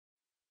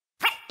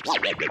Some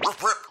of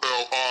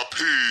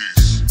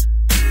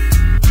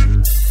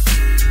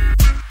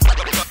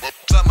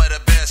the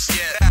best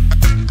yet.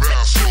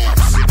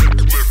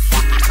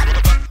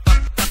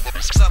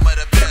 Some of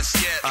the best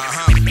yet.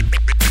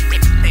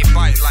 They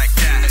bite like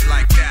that,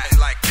 like that,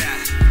 like that.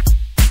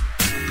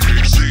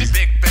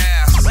 Big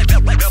bass,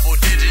 double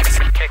digits.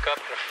 Kick up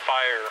the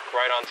fire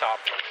right on top.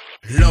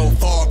 Low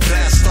fall,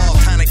 blast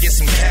off, time to get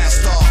some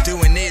cast off.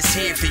 Doing this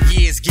here for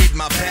years, get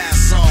my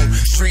bass on.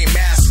 Stream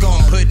mask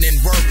on, putting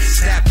in work.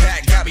 Snap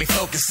back, got me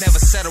focused, never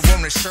settle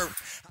on the shirt.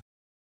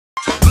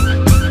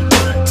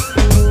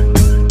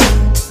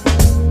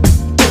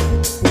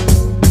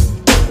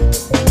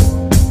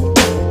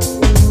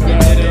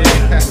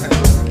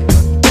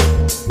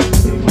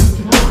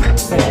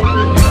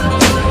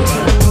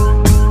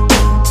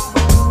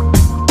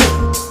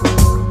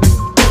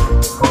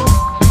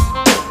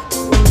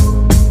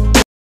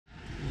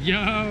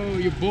 Yo,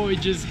 your boy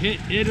just hit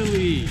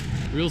Italy.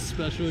 Real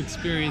special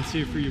experience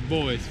here for your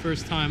boys.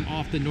 First time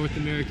off the North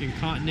American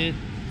continent.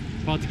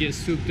 About to get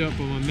souped up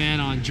with my man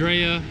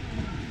Andrea.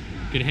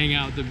 Gonna hang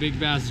out with the Big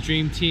Bass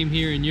Dream Team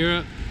here in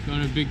Europe. Going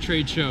to a big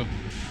trade show.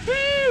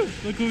 Woo!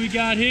 Look what we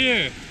got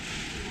here.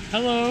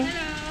 Hello.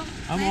 Hello.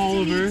 I'm nice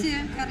Oliver. To meet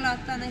you.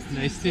 Carlotta,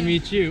 Nice to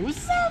meet you.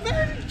 What's up,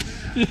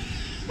 baby?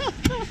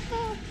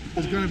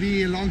 It's gonna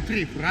be a long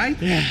trip, right?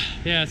 Yeah,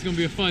 it's gonna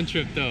be a fun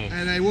trip though.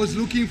 And I was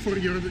looking for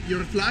your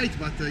flight,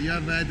 but you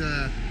have had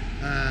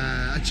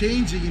a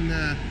change in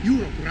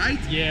Europe, right?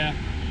 Yeah,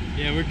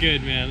 we're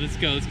good, man. Let's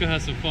go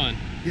have some fun.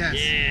 Yes.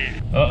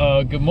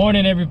 Yeah. Good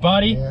morning,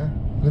 everybody. Yeah.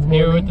 Good morning.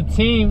 Here with the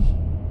team.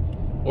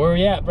 Where are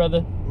we at,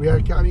 brother? We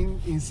are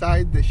coming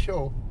inside the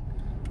show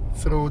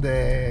through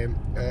the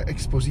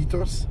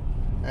expositors,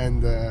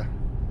 and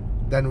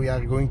then we are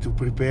going to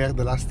prepare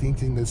the last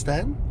things in the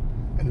stand,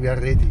 and we are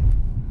ready.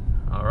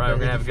 All right, we're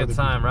gonna have a good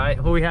time, right?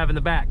 Who we have in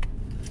the back?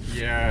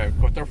 Yeah,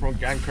 Koto from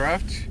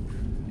Gancraft.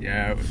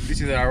 Yeah,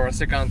 this is our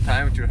second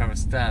time to have a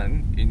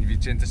stand in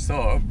Vicenza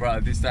store,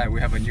 but this time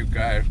we have a new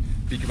guy,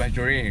 Big Bass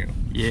Dream.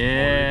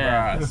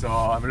 Yeah. Oliver. So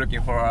I'm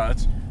looking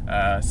forward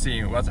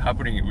seeing what's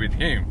happening with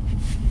him.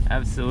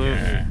 Absolutely.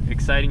 Yeah.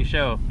 Exciting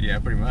show. Yeah,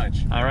 pretty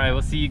much. All right,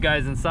 we'll see you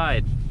guys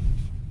inside.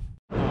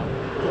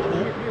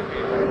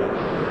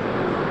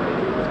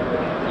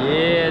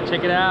 Yeah,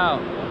 check it out.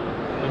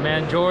 My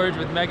man George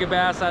with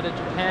Megabass out of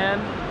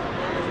Japan.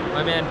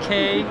 My man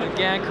Kay with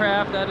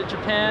Gancraft out of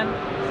Japan.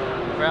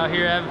 We're out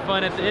here having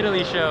fun at the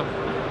Italy show.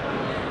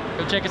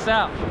 Go check us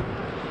out.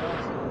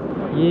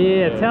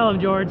 Yeah, tell him,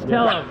 George,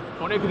 tell him.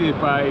 Connected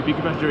by Big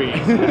Bass Dream.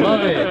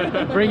 Love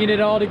it. Bringing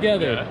it all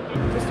together.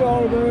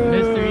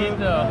 Mr.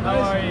 Ito, how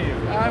are you?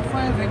 I'm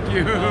fine, thank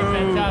you. Oh,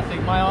 fantastic.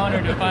 My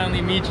honor to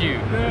finally meet you.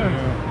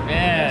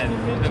 Man,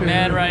 the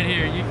man right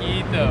here,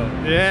 Yuki Ito.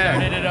 Yeah.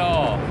 Started it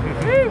all.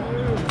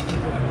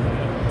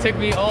 Took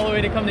me all the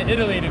way to come to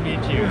Italy to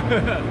meet you.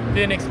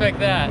 Didn't expect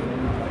that.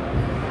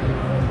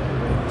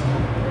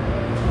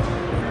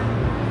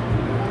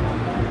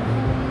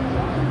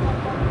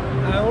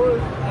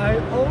 I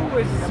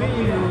always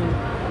see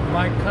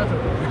my cousin.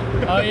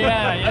 Oh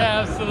yeah,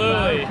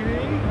 absolutely.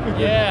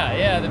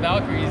 Yeah, the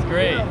Valkyrie is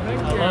great.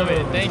 I love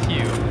it. Thank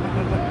you.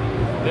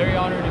 Very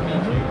honored to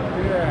meet you.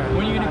 Yeah.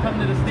 When are you gonna come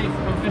to the States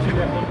to come fishing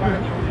with me?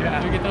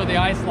 Yeah. We can throw the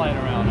ice slide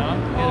around, huh?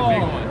 Get a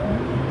big one.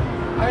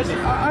 I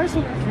saw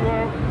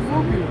your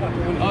movie.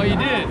 Oh, you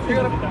did? You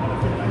got a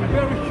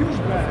very huge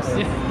bass.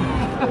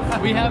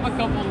 We have a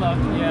couple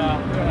left. Yeah.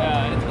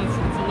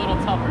 It's a little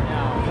tougher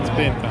now. It's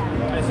benta.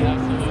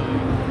 Absolutely.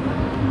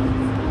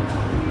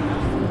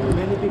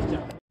 Many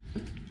pictures.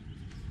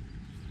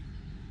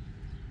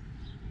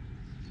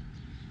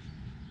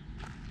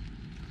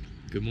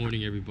 Good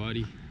morning,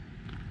 everybody.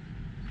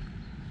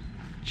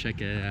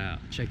 Check it out.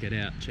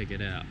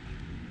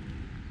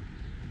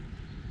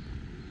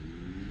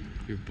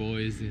 Your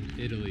boys in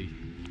Italy.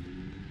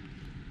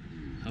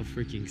 How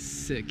freaking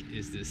sick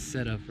is this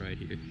setup right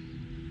here?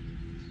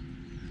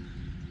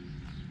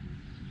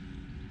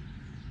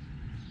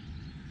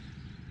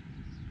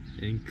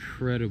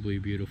 Incredibly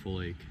beautiful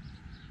lake.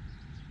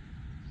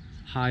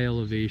 High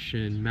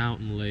elevation,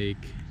 mountain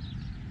lake.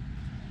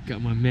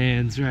 Got my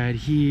mans right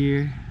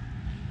here.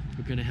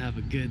 We're gonna have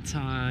a good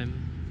time.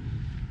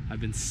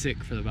 I've been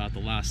sick for about the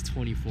last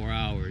 24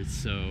 hours,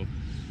 so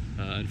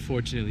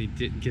unfortunately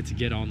didn't get to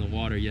get on the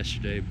water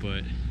yesterday,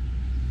 but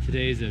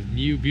today's a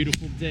new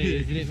beautiful day,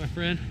 isn't it, my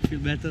friend? Feel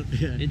better?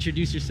 Yeah.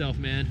 Introduce yourself,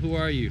 man. Who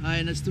are you? Hi,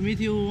 nice to meet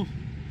you.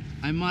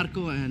 I'm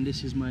Marco, and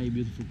this is my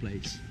beautiful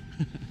place.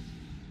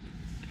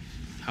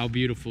 How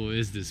beautiful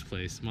is this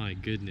place? My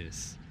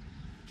goodness.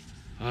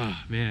 Oh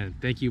man,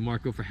 thank you,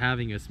 Marco, for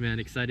having us, man.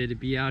 Excited to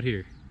be out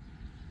here.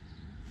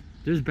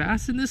 There's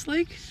bass in this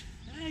lake?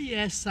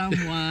 Yes,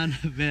 someone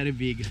very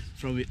big.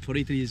 For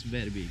Italy is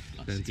very big.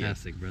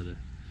 Fantastic, brother.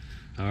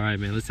 All right,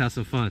 man, let's have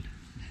some fun.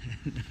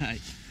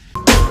 Nice.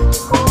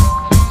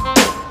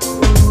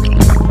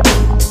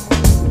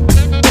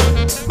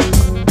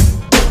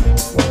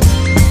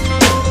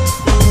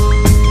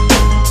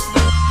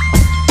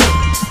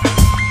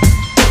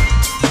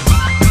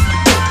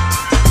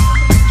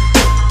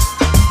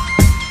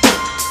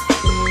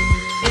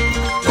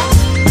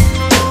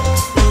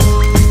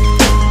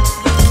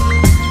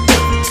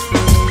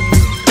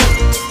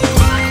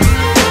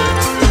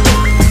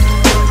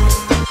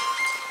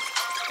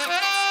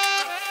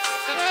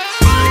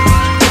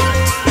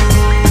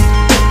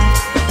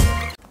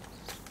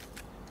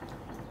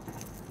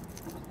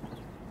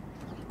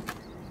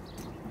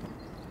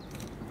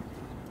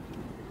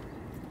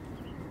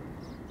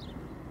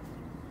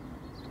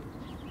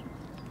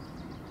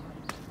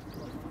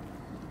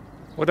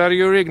 What are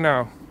your rig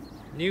now?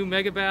 New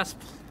Megabass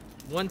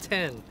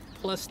 110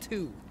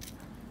 +2.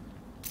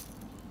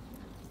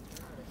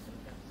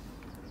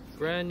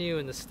 Brand new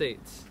in the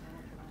States.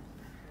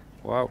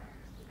 Wow.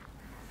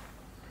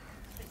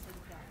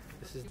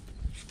 This is...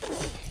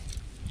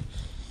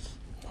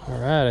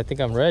 Alright, I think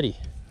I'm ready.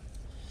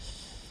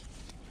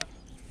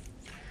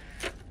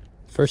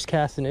 First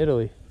cast in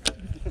Italy.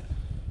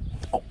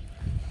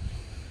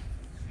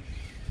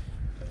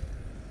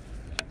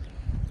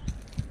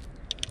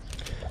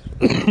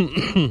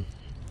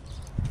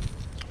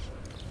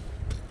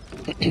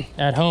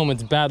 At home,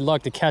 it's bad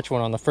luck to catch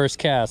one on the first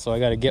cast, so I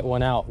gotta get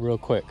one out real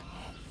quick.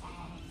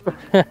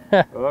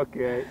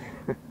 Okay.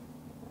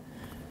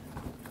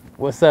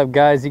 What's up,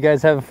 guys? You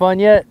guys having fun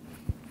yet?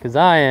 Because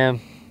I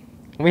am.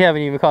 We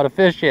haven't even caught a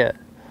fish yet.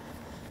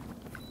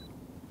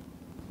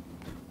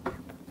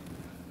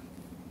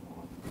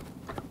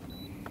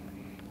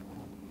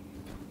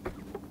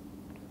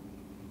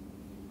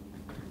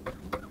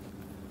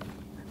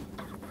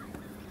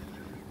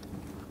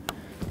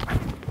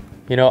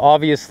 You know,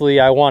 obviously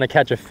I want to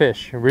catch a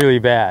fish really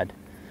bad,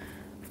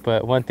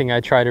 but one thing I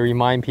try to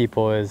remind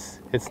people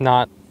is it's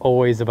not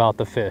always about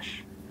the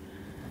fish.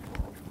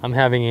 I'm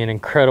having an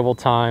incredible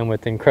time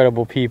with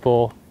incredible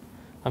people.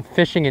 I'm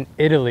fishing in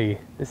Italy.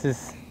 This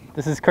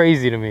is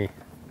crazy to me.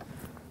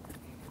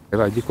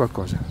 Vai, di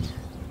qualcosa.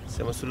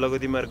 Siamo sul lago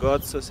di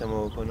Margozzo,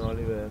 siamo con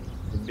Oliver,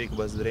 il Big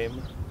Bass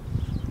Dream.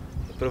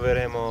 E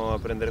proveremo a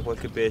prendere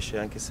qualche pesce,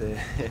 anche se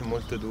è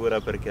molto dura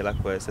perché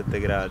l'acqua è 7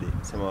 gradi.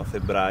 Siamo a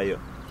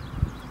febbraio.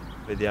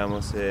 Vediamo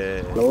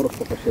se... Lavoro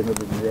sto facendo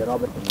delle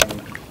robe che non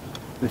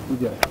ho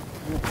studiato.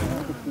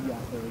 Non ho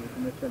studiato, i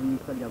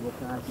commercialisti, gli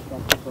avvocati,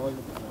 tante cose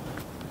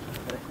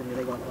per essere in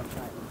regola con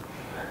la.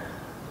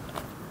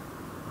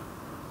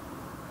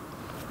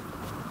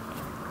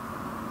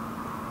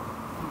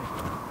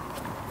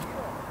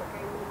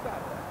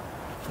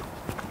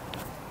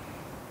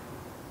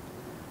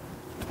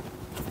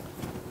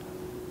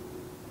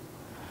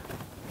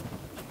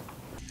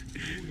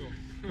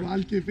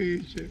 Qualche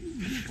pesce.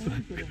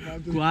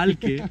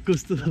 Qualche?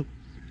 Costo...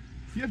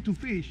 You have to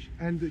fish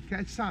and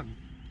catch some.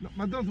 No,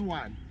 but not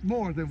one,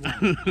 more than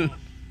one.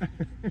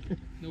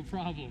 No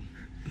problem.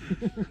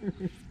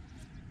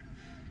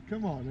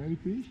 Come on, any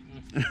fish?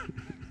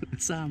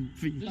 Some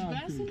fish. There's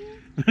bass in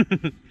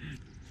there?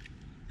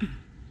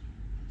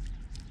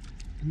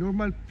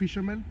 Normal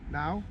fisherman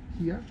now,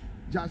 here,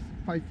 just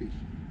 5 fish.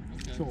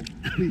 Okay. So,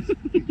 please,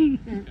 fish.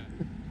 Okay.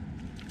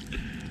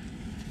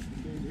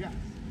 Yes.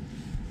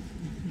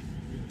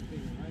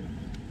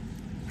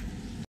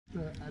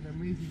 An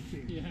amazing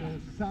thing. Yeah.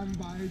 Some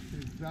bites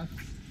is just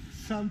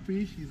some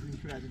fish is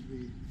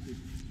incredibly big.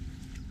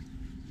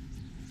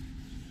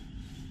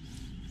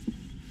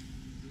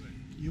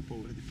 Io ho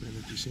paura di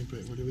prenderti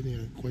sempre, voglio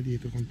venire qua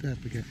dietro con te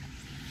perché ho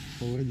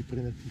paura di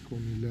prenderti con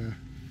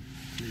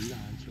il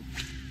lancio.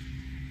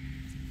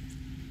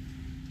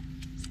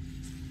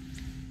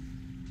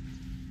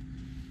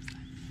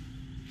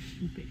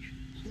 Un pesce.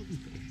 Solo un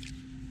pesce.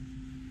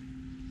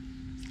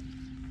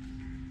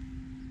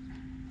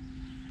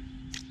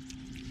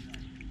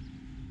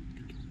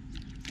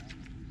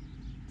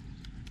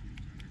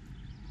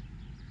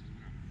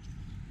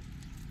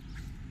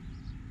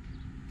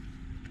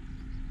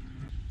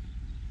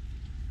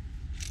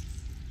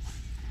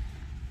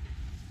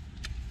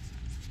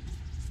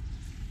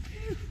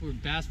 We're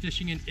bass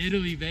fishing in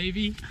Italy,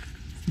 baby.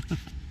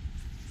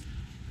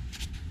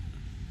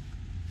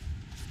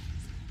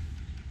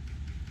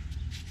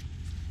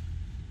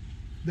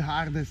 The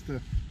hardest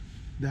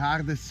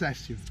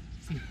session.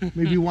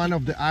 Maybe one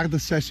of the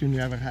hardest sessions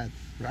you ever had,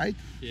 right?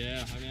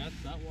 Yeah, I mean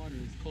that water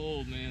is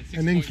cold, man.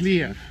 And then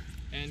clear.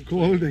 And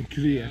Cold and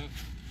clear. Yeah.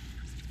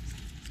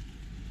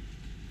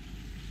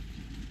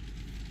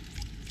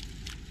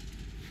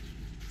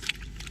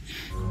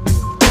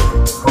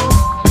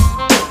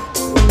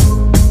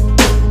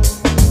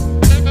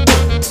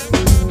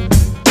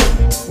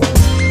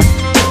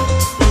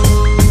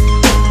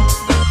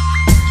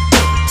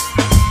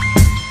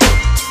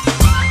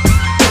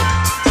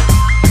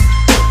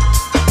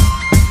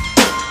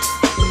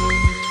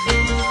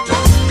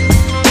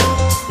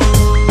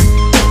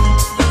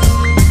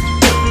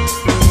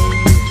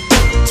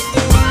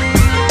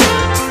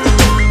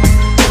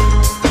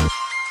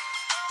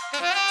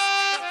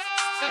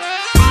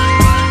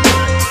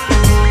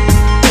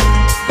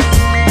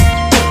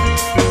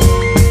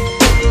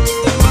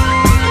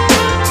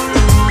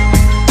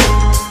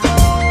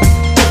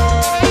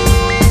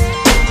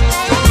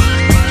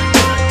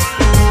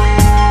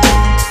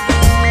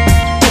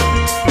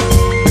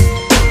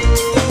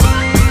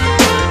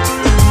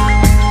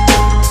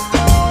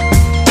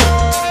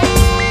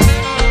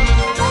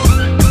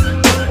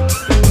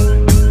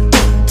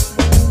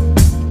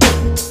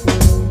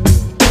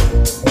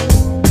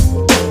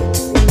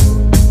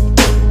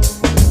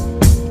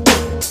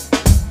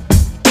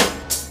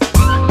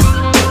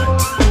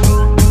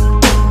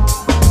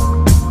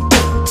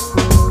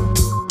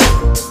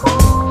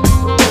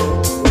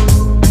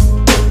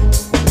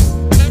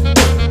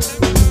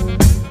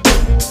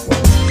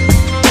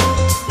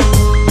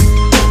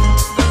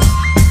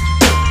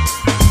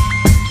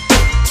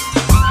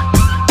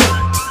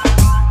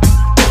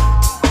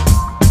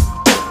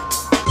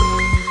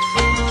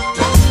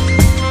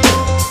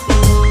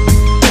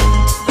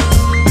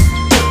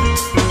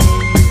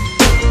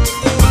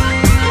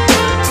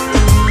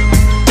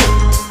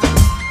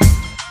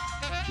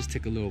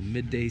 took a little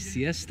midday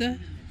siesta.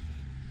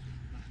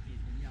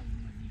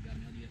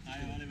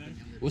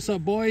 What's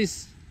up,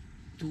 boys?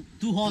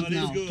 Too hot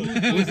now.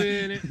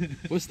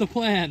 What's the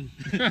plan?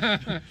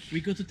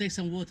 We go to take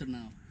some water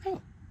now. Oh,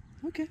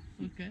 okay.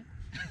 Okay.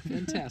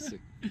 Fantastic.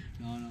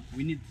 No,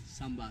 we need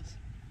some bass.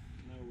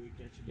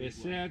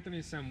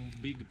 Certainly some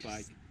big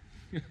pike.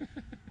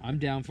 I'm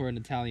down for an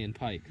Italian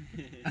pike,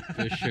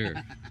 for sure.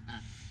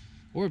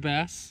 Or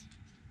bass.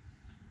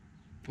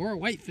 Or a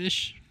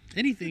whitefish.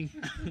 Anything.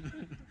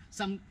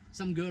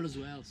 Some girl as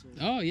well. So.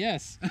 Oh,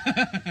 yes.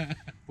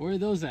 Where are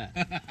those at?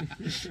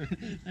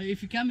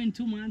 If you come in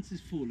 2 months,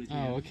 it's full.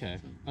 Oh, okay.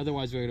 So.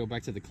 Otherwise, we're going to go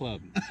back to the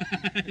club.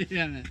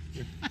 Yeah, man.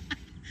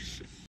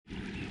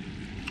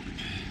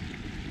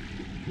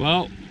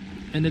 Well,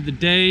 end of the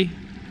day,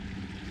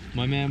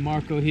 my man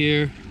Marco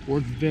here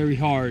worked very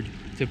hard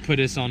to put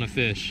us on a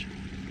fish.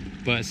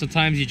 But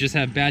sometimes you just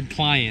have bad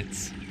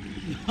clients.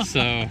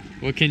 So,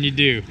 what can you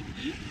do?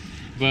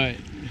 But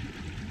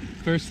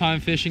first time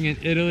fishing in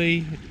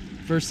Italy,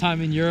 first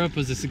time in Europe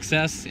was a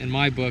success in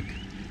my book.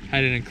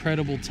 Had an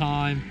incredible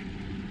time.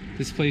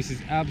 This place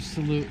is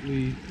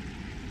absolutely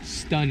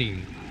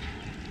stunning.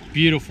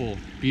 Beautiful,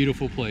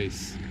 beautiful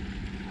place.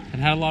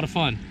 And had a lot of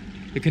fun.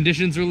 The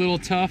conditions are a little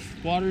tough.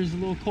 Water is a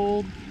little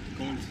cold.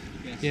 Cold,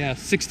 yes. Yeah,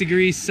 6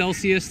 degrees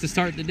Celsius to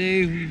start the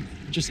day. We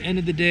just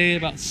ended the day at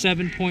about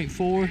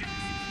 7.4.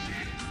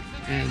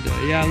 And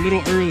yeah, a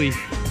little early,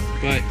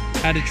 but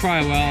had to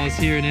try while I was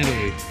here in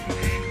Italy.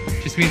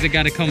 Just means I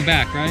got to come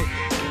back, right?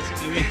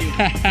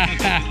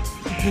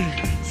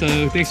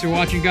 So thanks for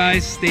watching,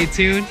 guys. Stay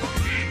tuned.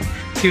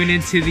 Tune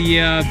into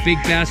the Big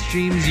Bass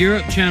Dreams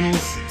Europe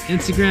channels,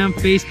 Instagram,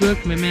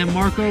 Facebook. My man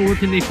Marco, where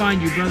can they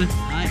find you, brother?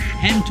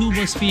 Hem2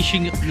 Bass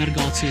Fishing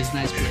Mergozzo is a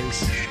nice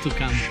place to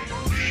come.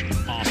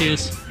 Awesome.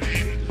 Cheers.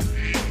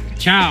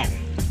 Ciao.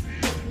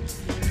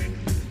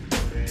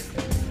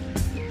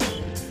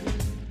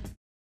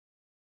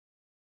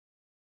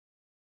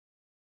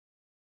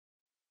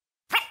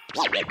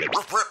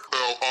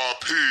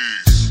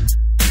 LRPs.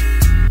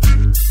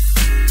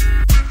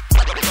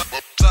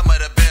 Some of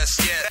the best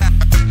yet.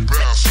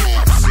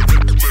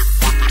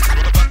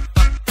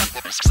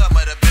 Some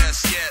of the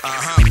best yet.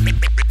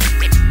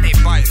 They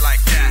bite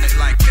like that,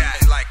 like that,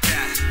 like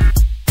that.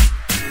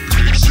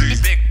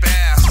 Big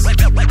bass,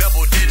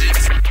 double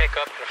digits. Pick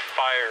up the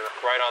fire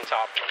right on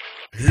top.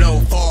 Low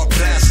fall,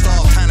 blast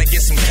off, time to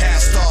get some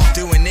cast off.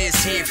 Doing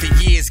this here for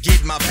years,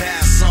 get my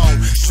bass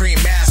on. Stream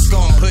mask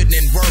on, putting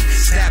in work.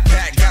 Snap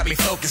back, got me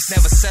focused,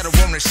 never settle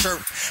on a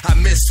shirt. I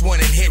missed one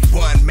and hit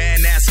one,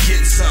 man, that's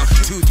getting some.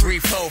 2, 3,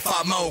 4,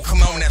 5 more,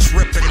 come on, that's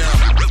ripping up.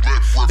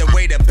 The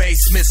way the bass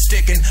smith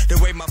sticking, the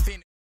way my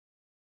fin